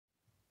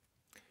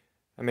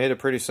I made a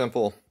pretty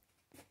simple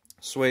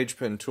swage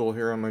pin tool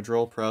here on my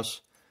drill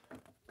press.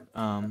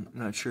 I'm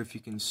not sure if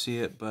you can see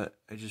it, but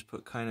I just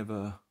put kind of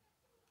a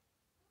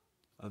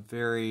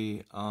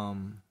very I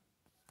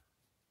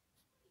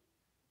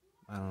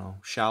don't know,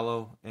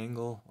 shallow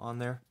angle on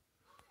there.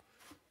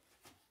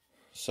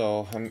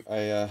 So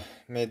I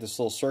made this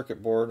little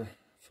circuit board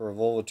for a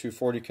Volvo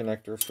 240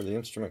 connector for the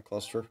instrument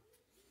cluster,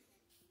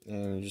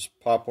 and you just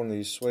pop one of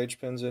these swage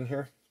pins in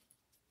here,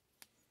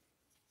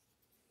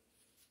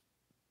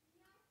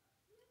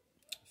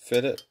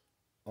 fit it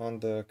on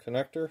the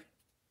connector,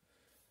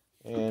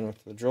 and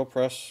with the drill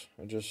press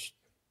I just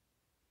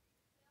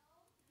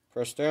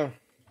press down,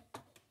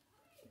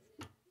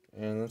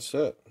 and that's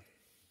it.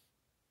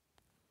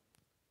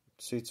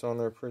 Seats on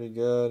there pretty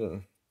good,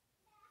 and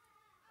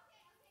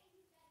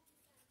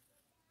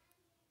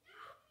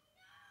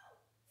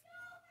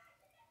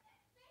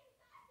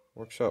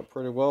works out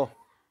pretty well.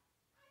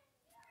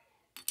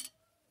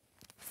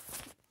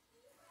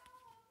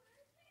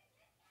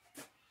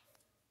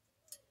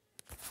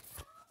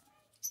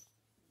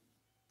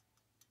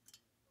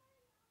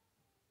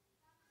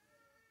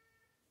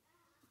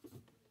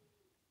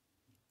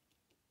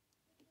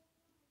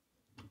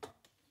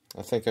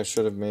 I think I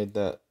should have made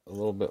that a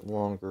little bit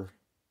longer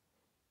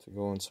to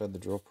go inside the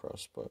drill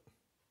press, but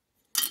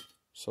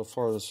so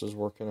far this is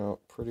working out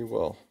pretty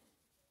well.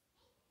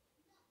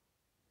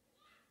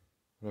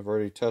 I've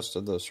already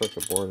tested the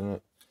circuit board and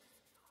it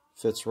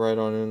fits right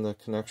on in the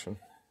connection.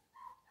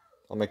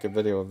 I'll make a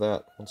video of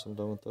that once I'm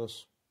done with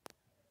this.